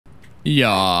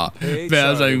Ja,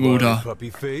 wer ist ein guter?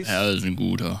 Er ist ein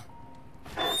guter.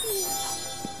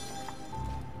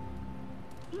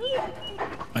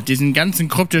 Bei diesen ganzen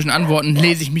kryptischen Antworten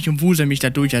lese ich mich und wusel mich da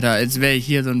durch, Alter, als wäre ich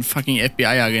hier so ein fucking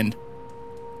FBI-Agent.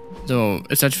 So,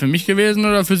 ist das für mich gewesen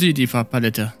oder für sie, die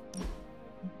Farbpalette?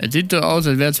 Es sieht so aus,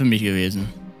 als wäre es für mich gewesen.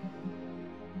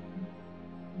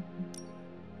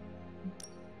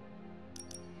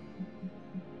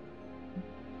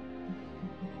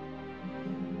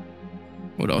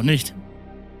 Oder auch nicht.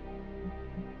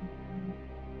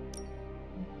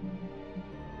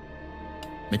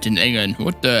 Mit den Engeln.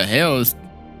 What the hell?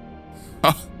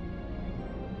 Oh.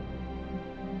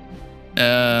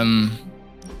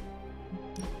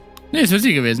 Nee, ist für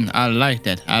sie gewesen. I like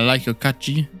that. I like your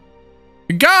Kachi.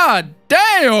 God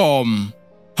damn!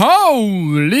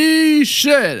 Holy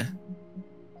shit!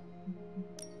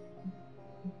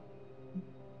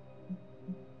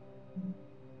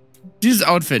 Dieses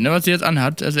Outfit, ne, was sie jetzt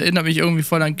anhat, das erinnert mich irgendwie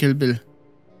voll an Kill Bill.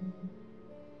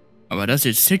 Aber das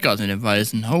sieht sick aus mit dem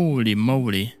Weißen. Holy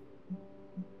moly.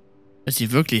 Das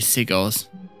sieht wirklich sick aus.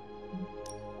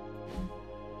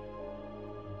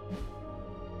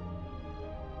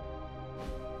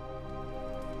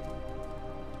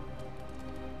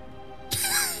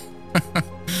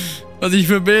 Was ich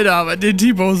für Bilder habe, den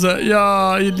T-Bows.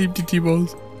 Ja, ihr liebt die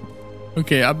T-Bows.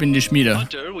 Okay, ab in die Schmiede.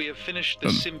 Hunter, we have finished the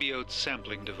symbiote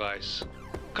sampling device.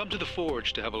 Come to the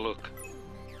forge to have a look.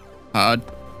 I've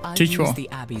used the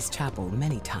Abbey's chapel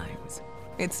many times.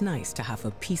 It's nice to have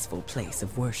a peaceful place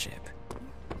of worship.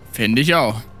 Finde ich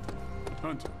auch.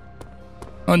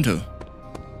 Hunter.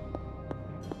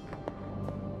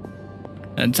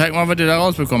 Dann zeig mal, was ihr da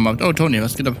rausbekommen habt. Oh, Tony,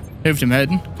 was geht ab? Hilft dem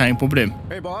Helden? Kein Problem.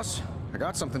 Hey, Boss. I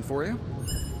got something for you.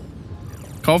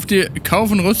 Kauf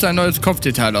und rüste ein neues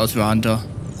Kopfdetail aus für Hunter.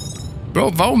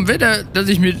 Bro, warum will er, dass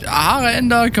ich mir Haare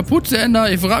ändere, Kapuze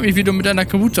ändere? Ich frage mich, wie du mit einer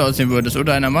Kapuze aussehen würdest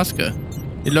oder einer Maske.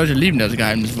 Die Leute lieben das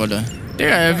Geheimnisvolle.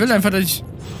 Digga, er will einfach, dass ich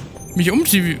mich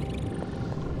umziehe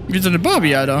wie so eine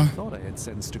Barbie, Alter.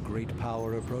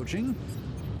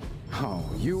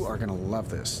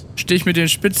 Stich mit dem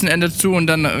Spitzenende zu und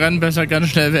dann renn besser ganz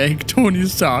schnell weg. Tony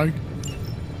Stark.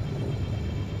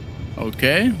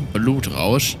 Okay,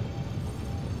 Blutrausch.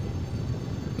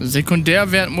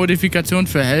 Sekundärwertmodifikation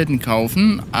für Helden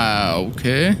kaufen. Ah,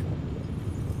 okay.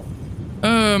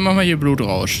 Machen wir hier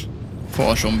Blutrausch.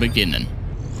 Forschung beginnen.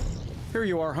 Here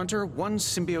you are, Hunter. One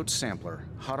symbiote sampler,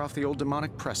 hot off the old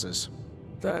demonic presses.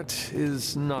 That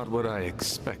is not what I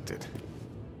expected.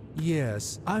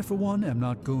 Yes, I for one am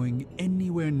not going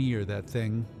anywhere near that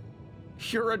thing.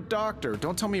 You're a doctor.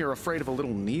 Don't tell me you're afraid of a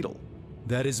little needle.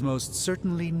 That is most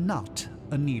certainly not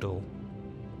a needle.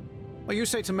 Well, you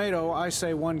say tomato, I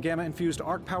say one gamma-infused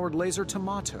arc-powered laser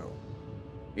tomato.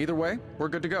 Either way, we're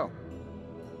good to go.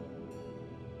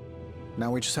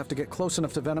 Now we just have to get close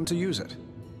enough to Venom to use it.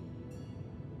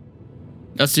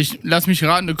 Lass mich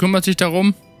raten, du kümmerst dich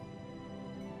darum.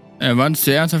 Erwartest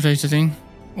du ernsthaft, dass ich das Ding,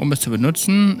 um es zu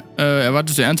benutzen?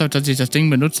 Erwartest du ernsthaft, dass ich das Ding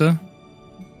benutze?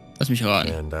 Lass mich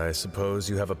raten. And I suppose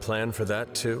you have a plan for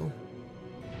that too?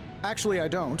 Actually, I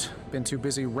don't. Been too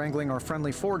busy wrangling our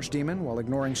friendly Forge demon while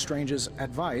ignoring Strange's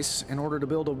advice in order to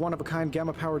build a one-of-a-kind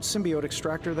gamma-powered symbiote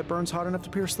extractor that burns hot enough to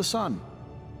pierce the sun.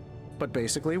 But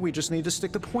basically, we just need to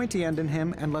stick the pointy end in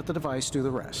him and let the device do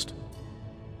the rest.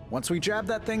 Once we jab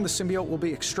that thing, the symbiote will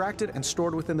be extracted and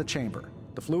stored within the chamber.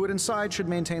 The fluid inside should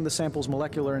maintain the sample's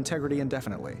molecular integrity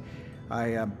indefinitely.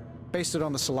 I based it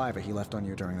on the saliva he left on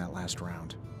you during that last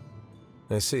round.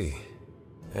 I see.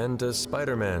 And does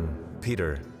Spider-Man,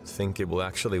 Peter, think it will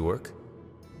actually work?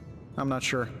 I'm not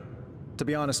sure. To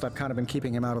be honest, I've kind of been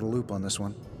keeping him out of the loop on this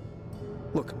one.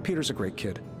 Look, Peter's a great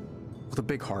kid, with a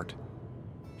big heart.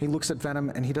 He looks at Venom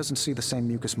and he doesn't see the same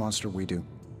mucus monster we do.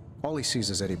 All he sees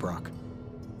is Eddie Brock.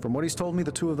 From what he's told me,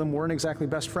 the two of them weren't exactly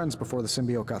best friends before the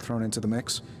symbiote got thrown into the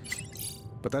mix.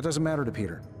 But that doesn't matter to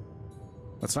Peter.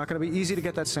 It's not going to be easy to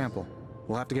get that sample.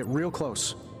 We'll have to get real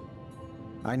close.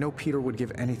 I know Peter would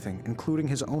give anything, including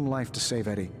his own life, to save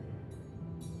Eddie.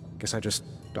 Guess I just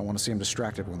don't want to see him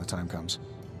distracted when the time comes.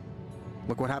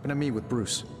 Look what happened to me with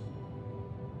Bruce.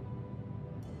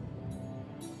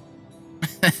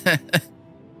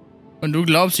 Und du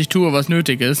glaubst, ich tue, was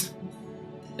nötig ist?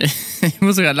 Ich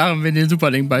muss sogar lachen, wenn den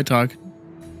Superlink-Beitrag.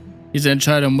 Diese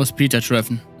Entscheidung muss Peter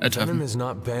treffen. Venom is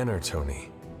not Banner,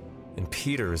 Tony. And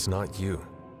Peter is not you.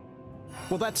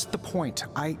 Well, that's the point.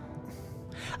 I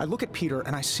look at Peter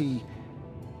and I see,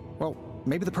 well,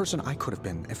 maybe the person I could have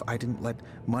been if I didn't let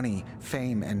money,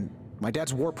 fame, and my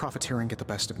dad's war profiteering get the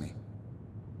best of me.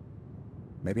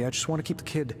 Maybe I just want to keep the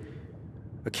kid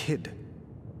a kid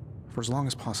for as long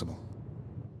as possible.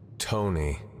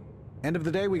 Tony, End of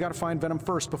the day, we gotta find Venom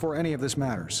first before any of this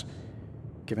matters.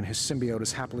 Given his symbiote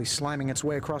is happily sliming its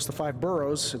way across the 5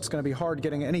 boroughs, it's gonna be hard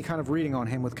getting any kind of reading on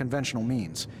him with conventional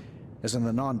means, as in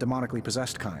the non-demonically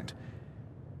possessed kind.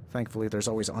 Thankfully, there's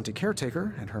always Auntie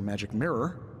Caretaker and her magic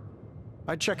mirror.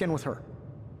 I'd check in with her.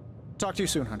 Talk to you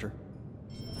soon, Hunter.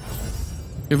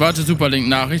 Private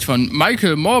Superlink-Nachricht von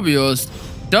Michael Morbius.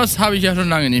 Das habe ich ja schon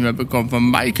lange nicht mehr bekommen. Von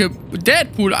Michael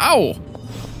Deadpool auch.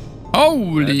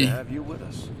 Holy.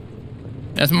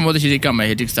 Erstmal muss ich die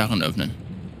Gamma-Helix-Sachen öffnen.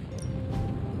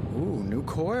 New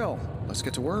coil. Let's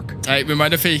get to work. Zeig mir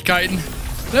meine Fähigkeiten.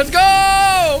 Let's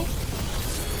go!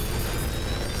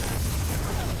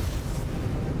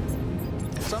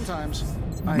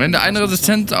 Wende eine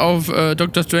Resistenz auf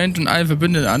Dr. Strange und einen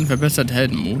Verbündeten an, verbessert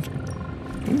Heldenmut.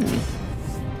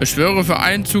 Beschwöre für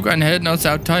einen Zug einen Helden aus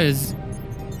der Abtei.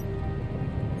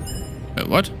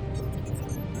 What?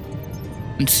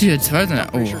 Und ziehe 2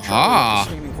 seiner... Oha!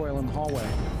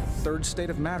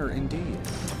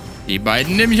 Die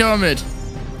beiden nehme ich aber mit.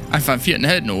 Einfach einen 4.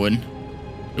 Helden holen.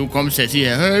 Du kommst jetzt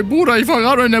hier. Hey Bruder, ich war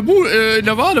gerade in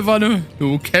der Badewanne.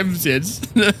 Du kämpfst jetzt.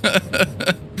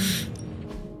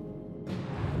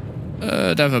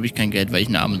 Dafür habe ich kein Geld, weil ich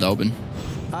eine arme Sau bin.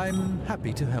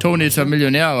 Tony ist zwar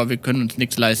Millionär, aber wir können uns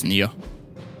nichts leisten hier.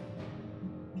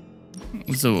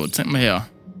 So, zeig mal her.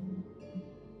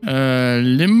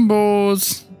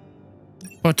 Limbos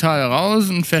Portal raus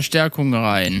und Verstärkung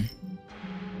rein.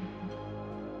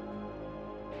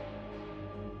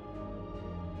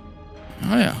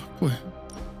 Ah ja, cool.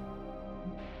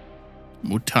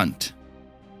 Mutant.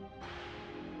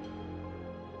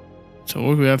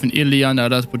 Zurückwerfen, Iliana,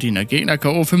 das Putina. Gegner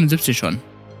K.O. 75 schon.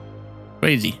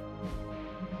 Crazy.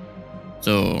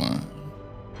 So.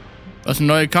 Du hast eine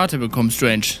neue Karte bekommen,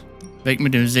 Strange. Weg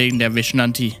mit dem Segen der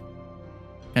Vishnanti.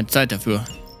 Keine Zeit dafür.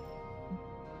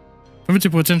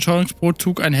 50% Chance pro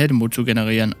Zug einen Heldenmut zu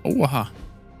generieren. Oha.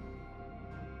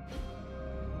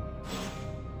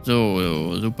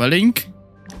 So, Superlink.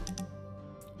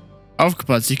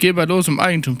 Aufgepasst, ich gehe bald los, um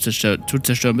Eigentum zu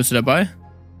zerstören. Bist du dabei?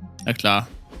 Na klar.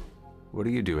 What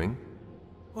are you doing?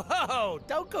 Whoa,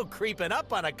 don't go creeping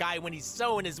up on a guy when he's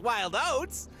sowing his wild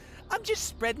oats. I'm just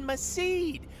spreading my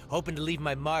seed, hoping to leave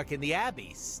my mark in the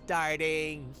Abbey,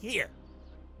 starting here.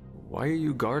 Why are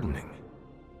you gardening?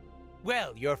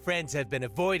 Well, your friends have been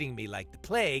avoiding me like the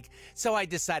plague, so I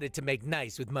decided to make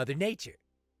nice with Mother Nature.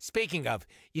 Speaking of,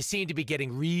 you seem to be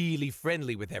getting really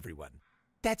friendly with everyone.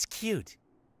 That's cute.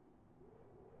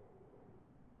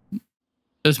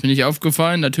 Das ist mir nicht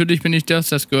aufgefallen. Natürlich bin ich das.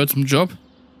 Das gehört zum Job.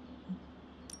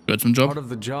 Gehört zum Job. Part of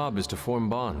the job is to form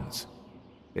bonds.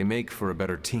 They make for a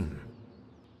better team.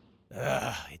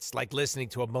 It's like listening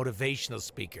to a motivational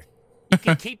speaker. You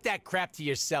can keep that crap to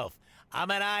yourself. I'm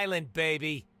an island,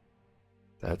 baby.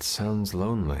 That sounds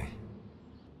lonely.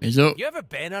 Wieso? You ever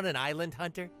been on an island,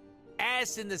 Hunter?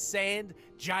 Ass in the sand,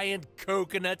 giant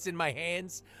coconuts in my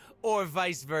hands, or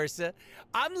vice versa.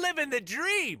 I'm living the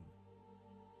dream.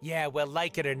 Yeah, well,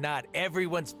 like it or not,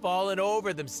 everyone's fallen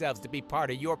over themselves to be part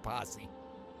of your posse.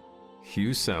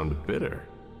 You sound bitter.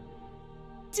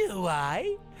 Do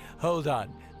I? Hold on.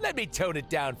 Let me tone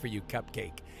it down for you,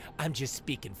 Cupcake. I'm just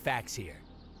speaking facts here.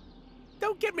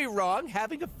 Don't get me wrong,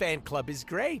 having a fan club is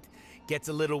great. Gets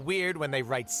a little weird when they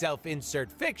write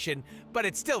self-insert fiction, but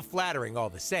it's still flattering all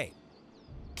the same.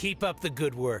 Keep up the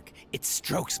good work. It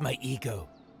strokes my ego.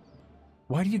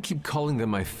 Why do you keep calling them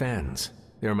my fans?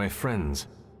 They are my friends.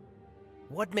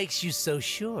 What makes you so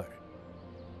sure?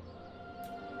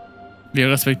 Wir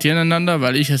respektieren einander,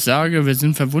 weil ich es sage, wir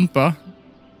sind verwundbar.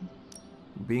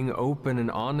 Being open and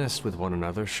honest with one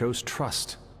another shows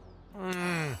trust.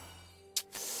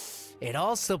 It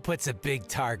also puts a big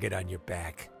target on your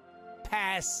back.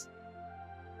 Pass.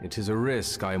 It is a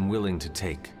risk I am willing to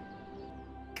take.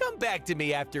 Come back to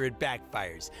me after it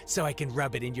backfires, so I can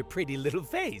rub it in your pretty little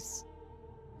face.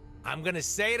 I'm gonna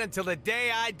say it until the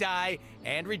day I die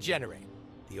and regenerate.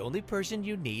 The only person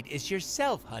you need is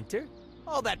yourself, Hunter.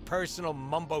 All that personal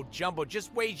mumbo-jumbo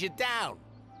just weighs you down.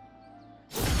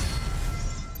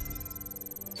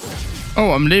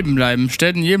 Oh, am Leben bleiben.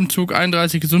 Stellt in jedem Zug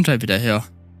 31 Gesundheit wieder her.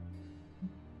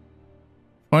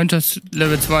 Freundschaft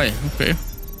Level 2. Okay.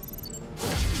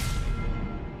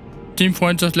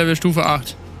 Teamfreundschaft Level Stufe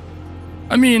 8.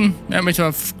 I mean, er hat mich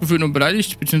zwar gefühlt nur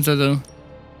beleidigt, beziehungsweise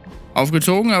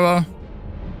aufgezogen, aber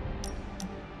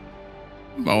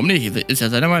warum nicht? Ist ja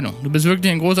seine Meinung. Du bist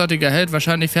wirklich ein großartiger Held.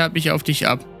 Wahrscheinlich färbt ich auf dich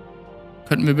ab.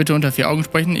 Könnten wir bitte unter 4 Augen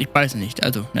sprechen? Ich beiße nicht.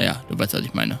 Also, naja, du weißt, was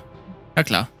ich meine. Ja,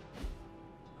 klar.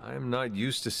 I am not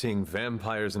used to seeing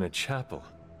vampires in a chapel.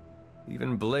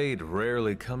 Even Blade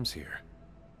rarely comes here.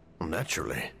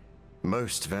 Naturally.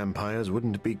 Most vampires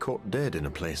wouldn't be caught dead in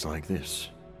a place like this.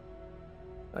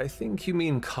 I think you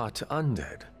mean caught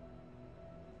undead.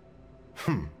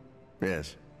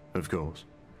 Yes, of course.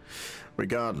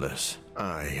 Regardless,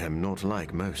 I am not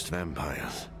like most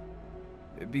vampires.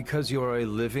 Because you're a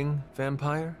living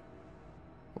vampire?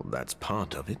 Well, that's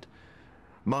part of it.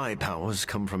 My powers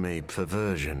come from a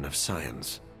perversion of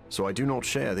science, so I do not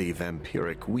share the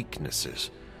vampiric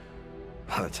weaknesses.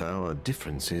 But our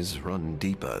differences run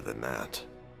deeper than that.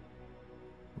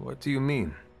 What do you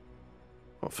mean?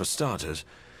 Well, for starters,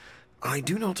 I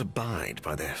do not abide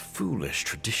by their foolish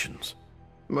traditions.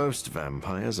 Most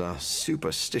vampires are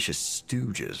superstitious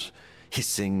stooges,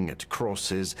 hissing at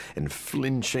crosses and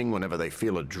flinching whenever they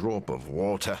feel a drop of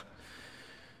water.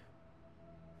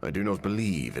 I do not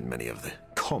believe in many of the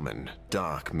common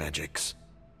dark magics.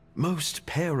 Most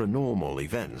paranormal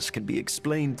events can be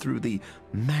explained through the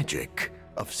magic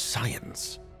of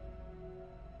science.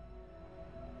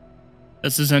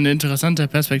 Das ist eine interessante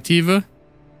Perspektive.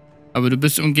 Aber du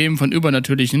bist umgeben von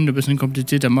Übernatürlichen. Du bist ein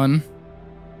komplizierter Mann.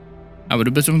 Aber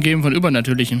du bist umgeben von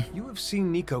Übernatürlichen. You have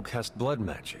seen Nico cast blood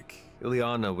magic.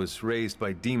 Ileana was raised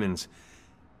by demons.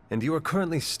 And you are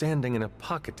currently standing in a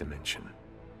pocket dimension.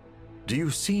 Do you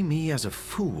see me as a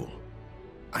fool?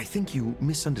 I think you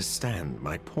misunderstand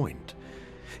my point.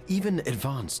 Even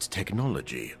advanced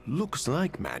technology looks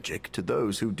like magic to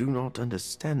those who do not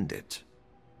understand it.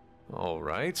 All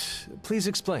right. Please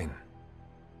explain.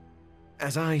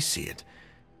 As I see it,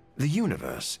 the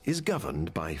universe is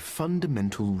governed by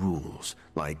fundamental rules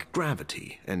like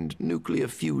gravity and nuclear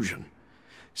fusion.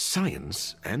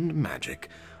 Science and magic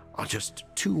are just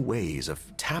two ways of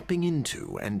tapping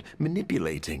into and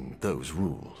manipulating those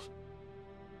rules.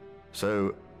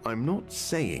 So, I'm not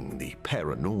saying the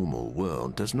paranormal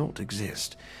world does not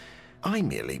exist. I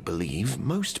merely believe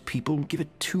most people give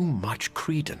it too much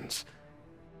credence.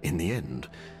 In the end,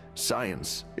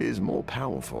 science is more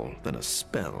powerful than a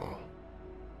spell.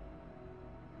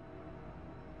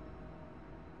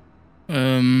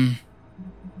 Ich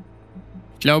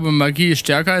glaube, Magie ist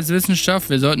stärker als Wissenschaft.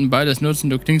 Wir sollten beides nutzen.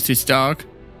 Du klingst wie stark.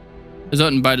 Wir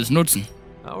sollten beides nutzen.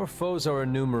 Our foes are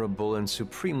innumerable and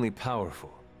supremely powerful.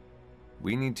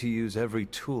 We need to use every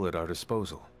tool at our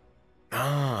disposal.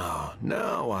 Ah,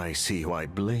 now I see why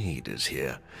Blade is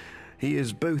here. He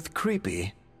is both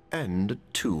creepy and a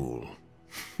tool.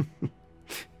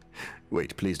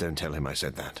 Wait, please don't tell him I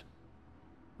said that.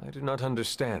 I do not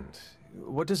understand.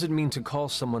 What does it mean to call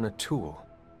someone a tool?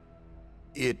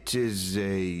 It is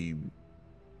a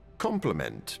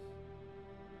compliment.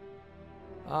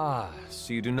 Ah,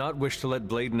 so you do not wish to let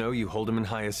Blade know you hold him in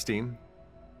high esteem?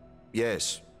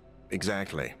 Yes,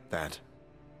 exactly that.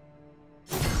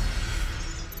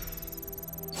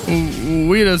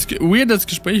 Weirdes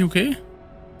Gespräch, okay?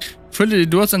 Fülle die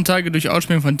Durstanzeige durch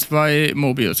Ausspielen von 2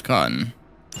 Mobius-Karten.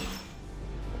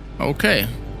 Okay.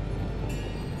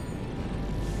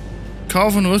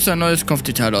 Kauf und rüste ein neues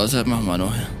Kopfdetail aus. Das machen wir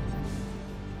noch.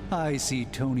 I see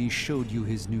Tony showed you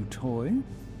his new toy.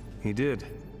 He did.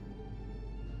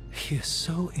 He is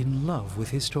so in love with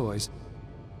his toys.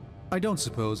 I don't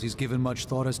suppose he's given much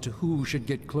thought as to who should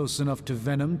get close enough to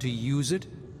Venom to use it.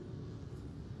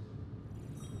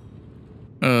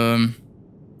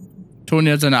 Tony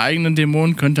hat seine eigenen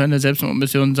Dämonen, könnte eine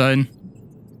Selbstmordmission sein.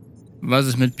 Was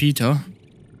ist mit Peter?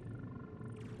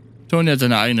 Tony hat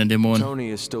seine eigenen Dämonen. Tony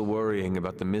is still worrying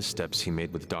about the missteps he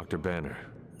made with Dr. Banner.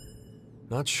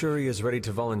 Not sure he is ready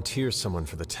to volunteer someone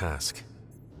for the task.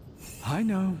 I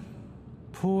know.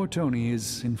 Poor Tony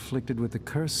is inflicted with the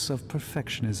curse of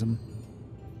perfectionism.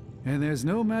 And there's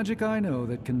no magic I know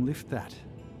that can lift that.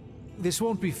 This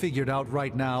won't be figured out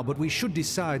right now, but we should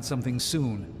decide something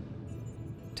soon.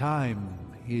 Time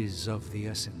is of the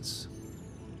essence.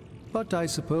 But I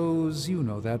suppose you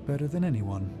know that better than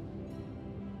anyone.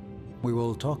 We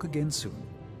will talk again soon.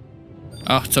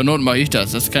 Ach, zur Not mache ich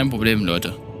das. Das ist kein Problem,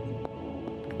 Leute.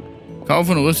 Kauf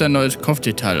und rüste ein neues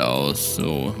Kopfdetail aus.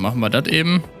 So, machen wir das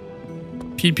eben.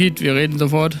 Piet, Piet, wir reden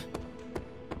sofort.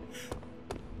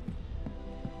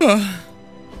 Ah.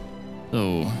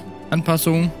 So,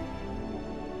 Anpassung.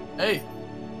 Hey.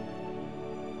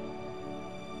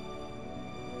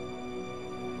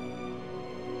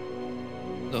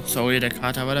 So, sorry, der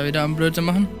Kater war da wieder am Blödsinn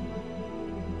machen.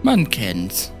 Man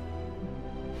kennt's.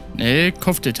 Nee,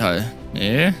 Kopfdetail.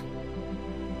 Nee.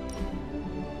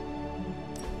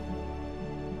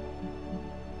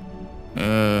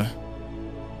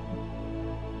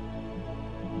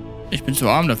 Ich bin zu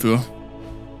arm dafür.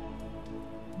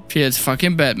 Hier ist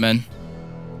fucking Batman.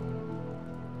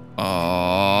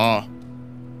 Oh.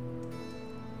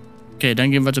 Okay,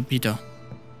 dann gehen wir zu Peter.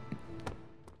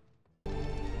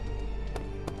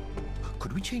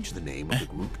 change the name of the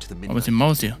group to the Aber ist die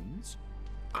Maus hier?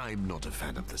 I'm not a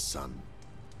fan of the sun.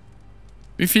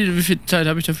 Wie viel Zeit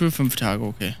habe ich dafür? 5 Tage,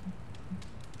 okay.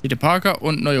 Peter Parker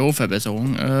und neue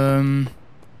Hofverbesserung.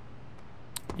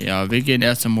 Ja, wir gehen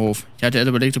erst zum Hof. Ich hatte erst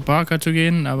überlegt, zu Parker zu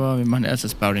gehen, aber wir machen erst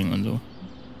das Sparring und so.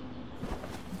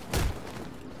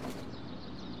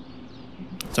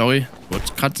 Sorry,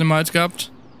 kurz Kratzen im Hals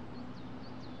gehabt.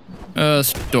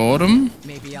 Storm.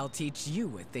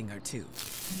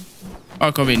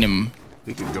 Ah, komm, wir nehmen.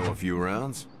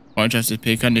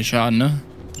 Freundschafts-SP kann nicht schaden, ne?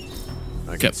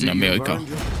 Captain America.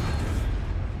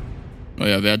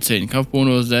 Neuer Wert 10.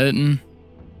 Kampfbonus selten.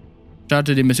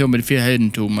 Starte die Mission mit 4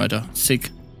 Heldentum, Alter.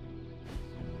 Sick.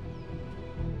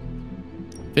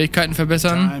 Fähigkeiten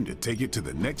verbessern.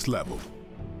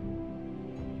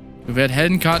 Gewährt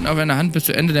Heldenkarten auf einer Hand bis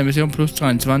zu Ende der Mission plus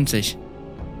 23.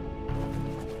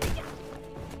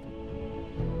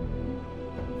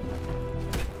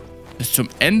 Bis zum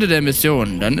Ende der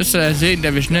Mission. Dann ist der Segen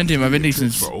der Visionante immer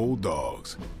wenigstens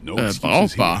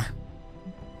brauchbar.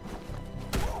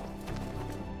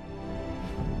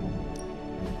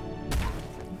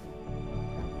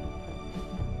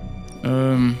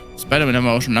 Spider-Man haben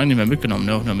wir auch schon lange nicht mehr mitgenommen,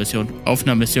 ne? Auf einer Mission. Auf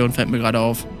einer Mission fällt mir gerade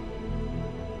auf.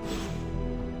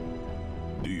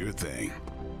 Do your thing.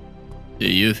 Do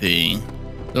your thing.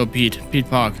 So, Pete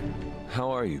Park. How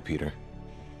are you, Peter?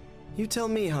 You tell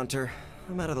me, Hunter.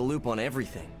 I'm out of the loop on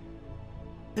everything.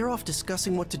 They're off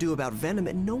discussing what to do about Venom,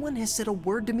 and no one has said a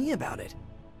word to me about it.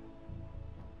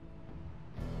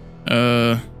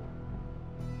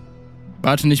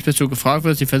 Warte nicht, bis du gefragt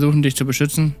wirst. Sie versuchen, dich zu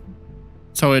beschützen.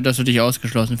 Sorry, dass du dich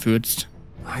ausgeschlossen fühlst.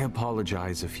 I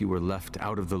apologize if you were left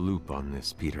out of the loop on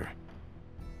this, Peter.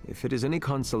 If it is any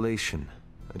consolation,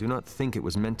 I do not think it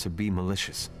was meant to be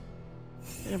malicious.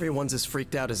 Everyone's as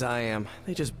freaked out as I am.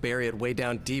 They just bury it way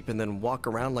down deep and then walk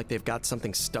around like they've got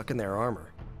something stuck in their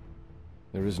armor.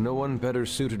 There is no one better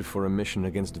suited for a mission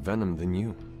against Venom than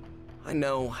you. I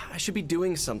know. I should be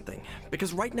doing something,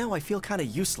 because right now I feel kind of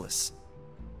useless.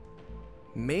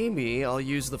 Maybe I'll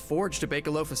use the forge to bake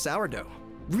a loaf of sourdough.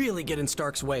 Really get in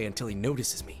Stark's way until he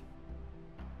notices me.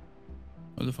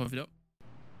 Also fahr wieder.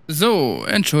 So,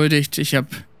 entschuldigt. Ich habe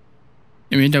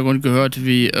im Hintergrund gehört,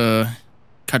 wie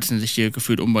Katzen sich hier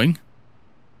gefühlt umbringen.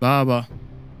 War aber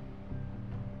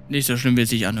nicht so schlimm, wie es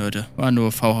sich anhörte. War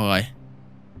nur Faucherei.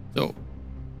 So.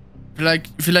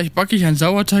 Vielleicht backe ich ein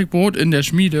Sauerteigbrot in der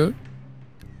Schmiede.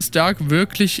 Stark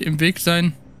wirklich im Weg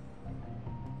sein,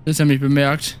 bis er mich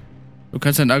bemerkt. Du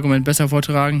kannst dein Argument besser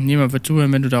vortragen. Niemand wird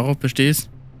zuhören, wenn du darauf bestehst.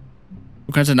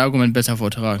 Du kannst dein Argument besser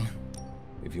vortragen.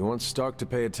 If you want Stark to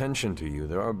pay attention to you,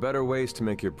 there are better ways to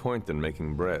make your point than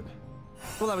making bread.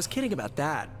 Well, I was kidding about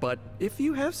that, but if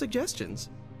you have suggestions...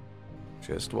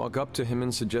 Just walk up to him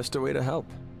and suggest a way to help.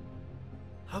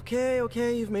 Okay,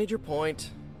 you've made your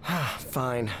point.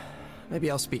 Fine.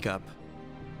 Maybe I'll speak up.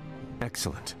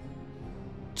 Excellent.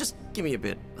 Just give me a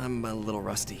bit. I'm a little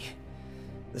rusty.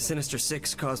 The Sinister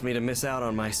Six caused me to miss out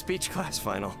on my speech class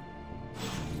final.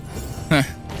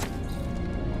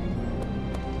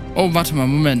 Oh, warte mal,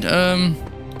 Moment.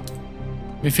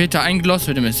 Mir fehlt da ein Gloss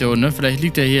für die Mission, ne? Vielleicht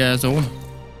liegt der hier so rum.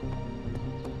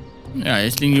 Ja,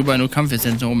 jetzt liegen überall nur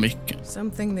Kampfessenzen rum.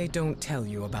 Something they don't tell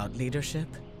you about leadership?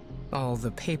 All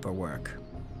the paperwork.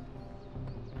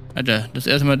 Alter, das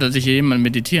erste Mal, dass ich hier jemanden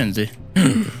meditieren sehe.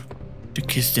 Die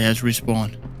Kiste has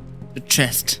respawned. The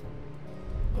chest.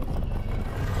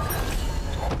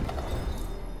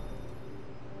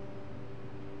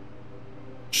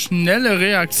 Schnelle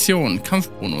Reaktion.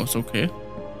 Kampfbonus, okay.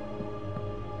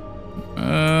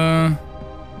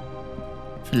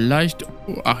 Vielleicht...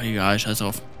 Oh, ach, egal, scheiß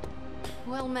drauf.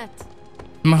 Well met.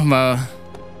 Machen wir...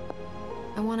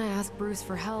 I want to ask Bruce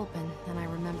for help, and then I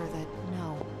remember that,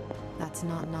 no, that's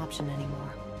not an option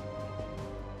anymore.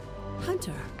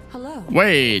 Hunter, hello.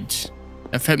 Wait.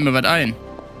 Da fällt mir was ein.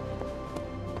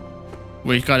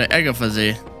 Wo ich gerade Ärger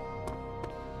versehe.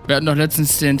 Wir hatten doch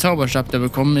letztens den Zauberstab da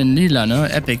bekommen in lila,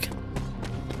 ne? Epic.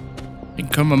 Den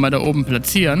können wir mal da oben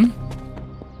platzieren.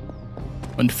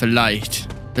 Und vielleicht.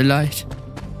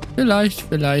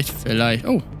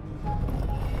 Oh.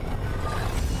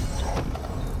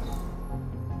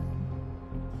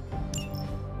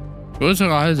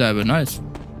 Größere Heilsalbe, nice.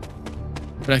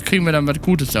 Vielleicht kriegen wir dann was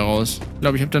Gutes daraus. Ich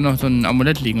glaube, ich habe da noch so ein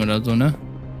Amulett liegen oder so, ne?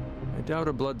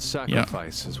 Ja.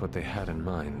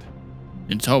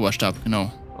 Den Zauberstab,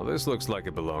 genau.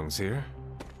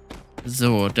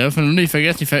 So, dürfen wir nicht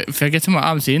vergessen. Ich vergesse immer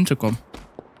abends hier hinzukommen.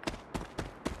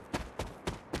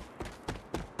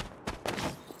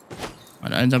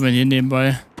 Mal einsammeln hier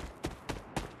nebenbei.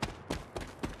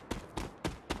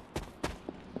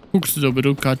 Guckst du so,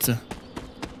 du Katze.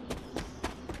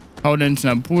 Hau den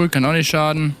ins Pool, kann auch nicht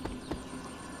schaden.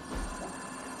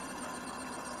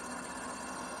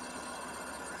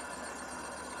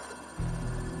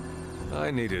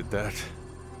 I needed that.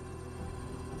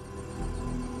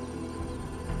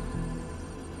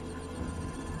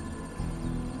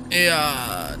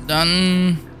 Ja,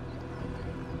 dann...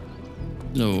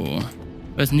 So.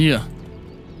 Was ist denn hier?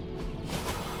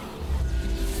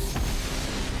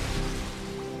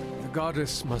 The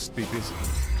goddess must be busy.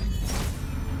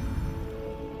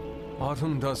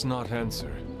 Autumn does not answer.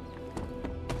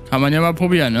 Kann man ja mal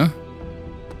probieren, ne?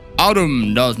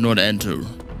 Autumn does not enter.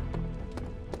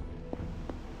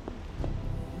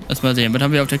 Lass mal sehen, was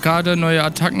haben wir auf der Karte? Neue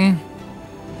Attacken.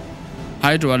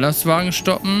 Hydro-Lastwagen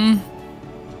stoppen.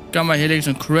 Gamma-Helix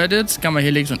und Credits.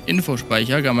 Gamma-Helix und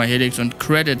Infospeicher. Gamma-Helix und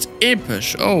Credits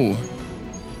episch. Oh.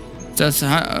 Das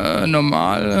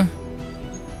normal.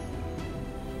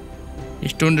 Die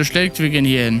Stunde schlägt, wir gehen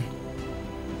hier hin.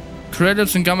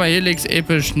 Credits und Gamma-Helix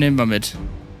episch nehmen wir mit.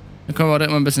 Dann können wir auch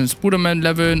direkt mal ein bisschen Spider-Man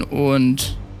leveln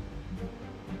und...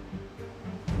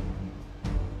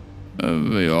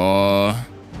 ja...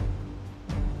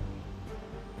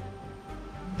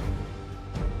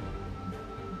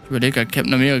 Ich überlege gerade,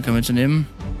 Captain America mitzunehmen.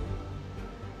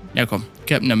 Ja, komm.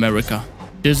 Captain America.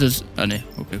 This is... Ah, ne.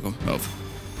 Okay, komm. Hör auf.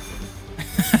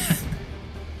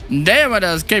 Damn,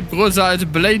 das Cape größer als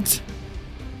Blade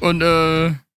und,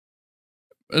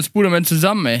 Spider-Man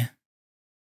zusammen, ey.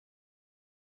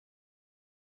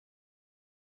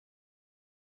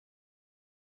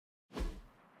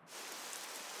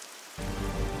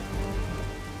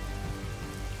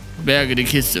 Berge die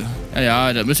Kiste. Ja,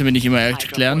 ja, da müssen wir nicht immer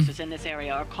erklären.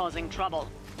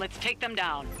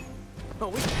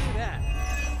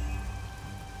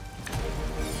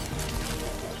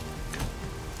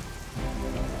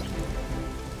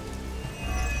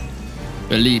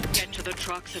 Beliebt.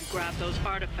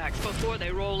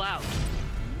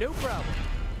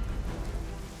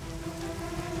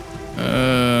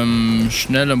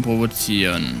 Schnell und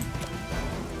provozieren.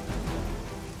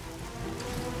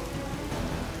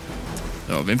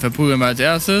 So, wen verprügeln wir als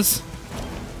erstes?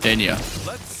 Den hier.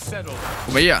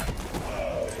 Guck mal hier.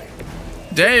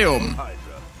 Der hier oben.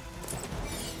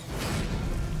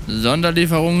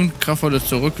 Sonderlieferung, kraftvolles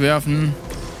Zurückwerfen.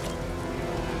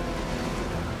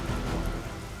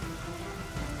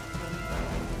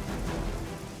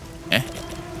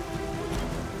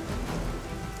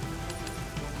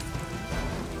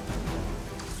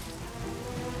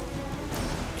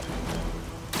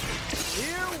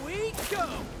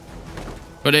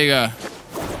 Kollege.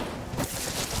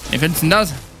 Wie findest du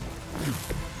das?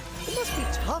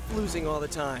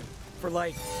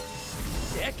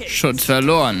 Schutz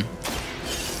verloren.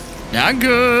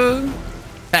 Danke.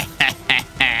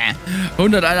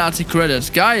 181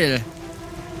 Credits. Geil.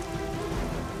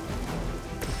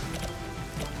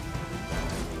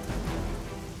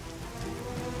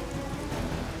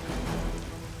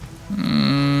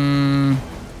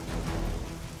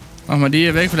 Mach mal die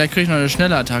hier weg, vielleicht kriege ich noch eine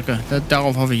schnelle Attacke.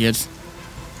 Darauf hoffe ich jetzt.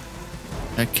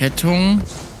 Verkettung.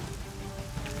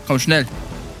 Komm, schnell.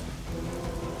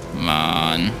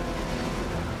 Mann.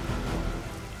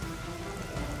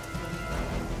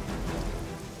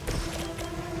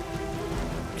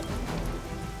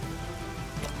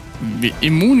 Wie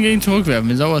immun gegen Zurückwerfen.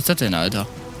 Wie sauer ist das denn, Alter?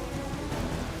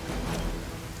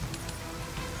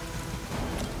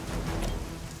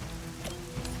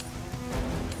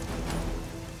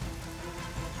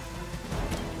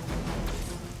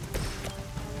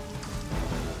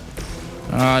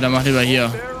 Ah, dann mach lieber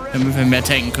hier, damit wir mehr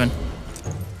tanken können.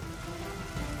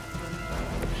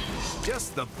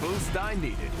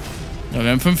 Ja,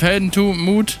 wir haben 5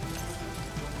 Heldenmut.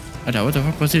 Alter, what the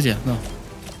fuck passiert hier? So.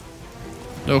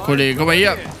 So, Kollege, guck mal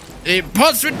hier. Ey,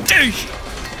 Post für dich!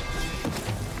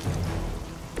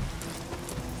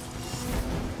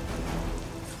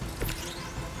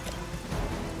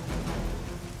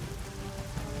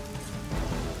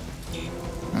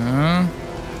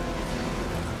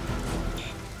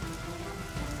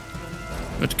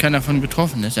 Wird keiner davon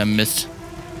getroffen, ist ja Mist.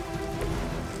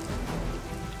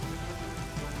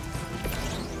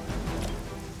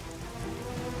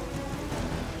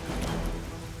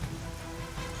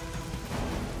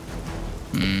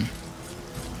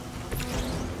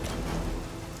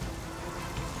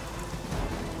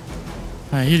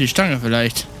 Ah, hier die Stange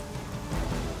vielleicht.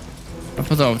 Ach,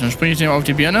 pass auf, dann springe ich dem auf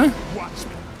die Birne.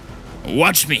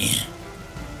 Watch me.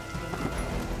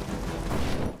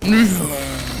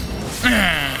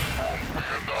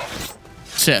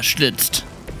 Zerschlitzt.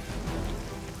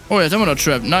 Oh, jetzt haben wir noch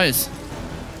Trap. Nice.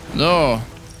 So.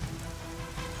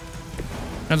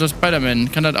 Kannst du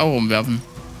Spider-Man, kann das auch umwerfen.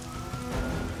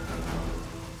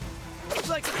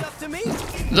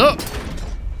 So.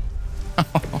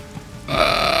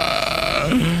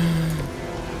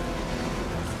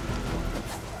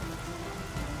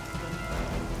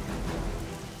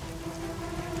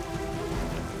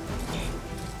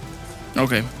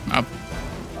 Okay, ab.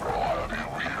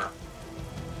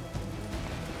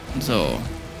 So.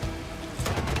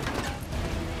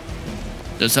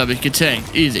 Das habe ich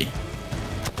getankt. Easy.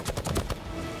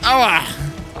 Aua!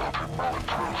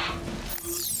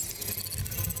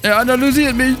 Er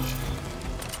analysiert mich.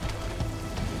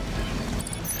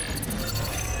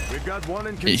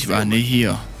 Ich war nie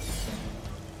hier.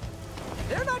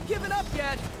 They're not giving up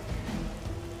yet.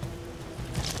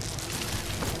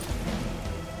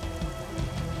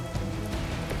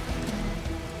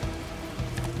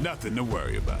 Nothing to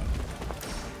worry about.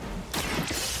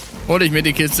 Hol ich mir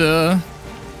die Kiste.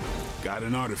 Got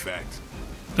an artifact.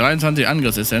 23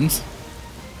 Angriffsessenz.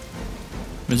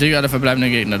 Besiege alle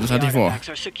verbleibenden Gegner, das hatte ich vor.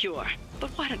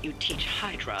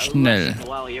 Schnell.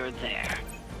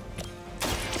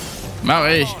 Mach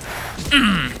ich.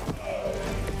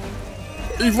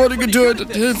 Ich wurde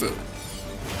getötet. Hilfe.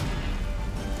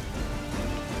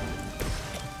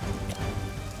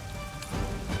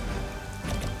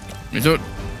 Wieso?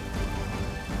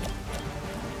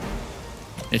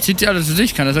 Jetzt zieht sie alles zu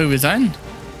sich. Kann das irgendwie sein?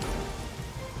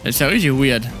 Das ist ja richtig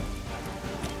weird.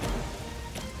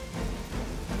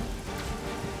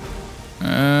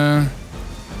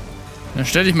 Dann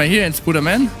stell dich mal hier ins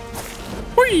Bruderman.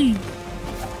 Hui!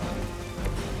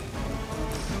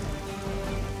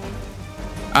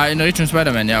 Ah, in Richtung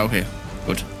Spider-Man. Ja, okay.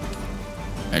 Gut.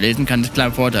 Ja, lesen kann ist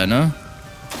kleiner Vorteil, ne?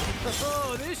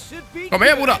 Komm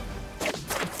her, Bruder!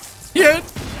 Hier!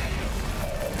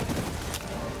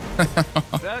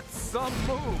 That's some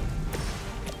move.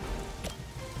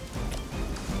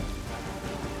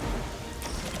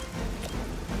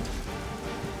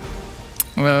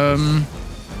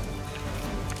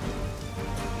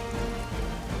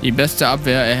 Die beste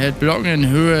Abwehr erhält Blocken in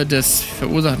Höhe des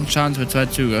verursachten Schadens für 2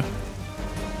 Züge.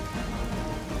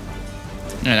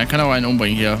 Ja, dann kann er auch einen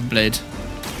umbringen hier, Blade.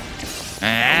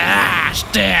 Ah,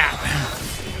 sterb!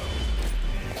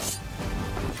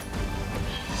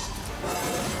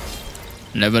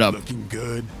 Level up. Looking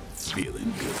good,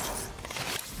 feeling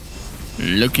good.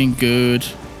 Looking good.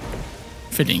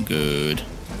 Feeling good.